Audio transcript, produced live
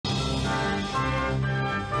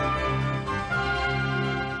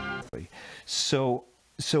So,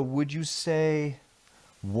 so would you say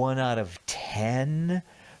 1 out of 10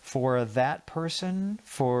 for that person?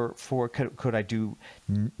 Could I do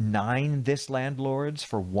 9 this landlords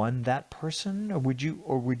for 1 that person, or would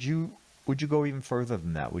you go even further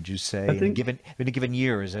than that? Would you I say think, in a given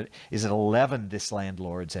year is it 11 this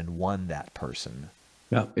landlords and 1 that person?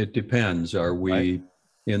 yeah, it depends. Are Right? we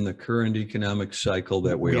in the current economic cycle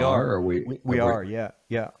that we We are? are. Are we, We have we, are. Yeah.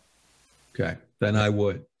 Yeah. okay, then Yeah. I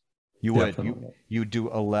would You would. definitely. You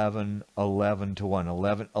do 11 to 1.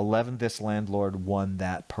 11 this landlord, 1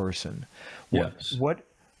 that person. What Yes. what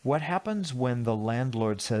what happens when the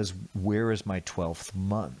landlord says, "Where is my 12th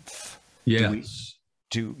month?" Do we Yes.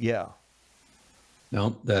 do yeah.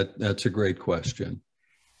 No, that's a great question.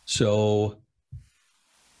 So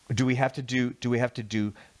Do we have to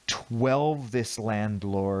do 12 this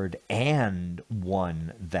landlord and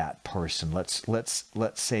 1 that person? Let's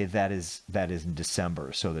say that is in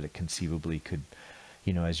December, so that it conceivably could,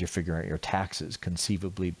 as you're figuring out your taxes,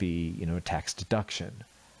 conceivably be, a tax deduction.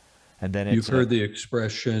 And then you've it's heard the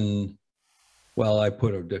expression, well, I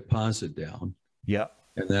put a deposit down, yeah,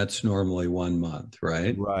 and that's normally 1 month,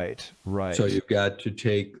 right? right, So right, you've got to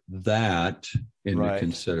take that into right,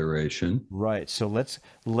 consideration. right. So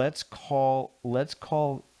let's call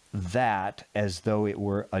that as though it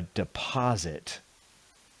were a deposit,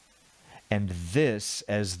 and this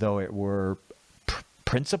as though it were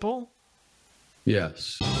principal.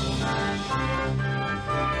 Yes.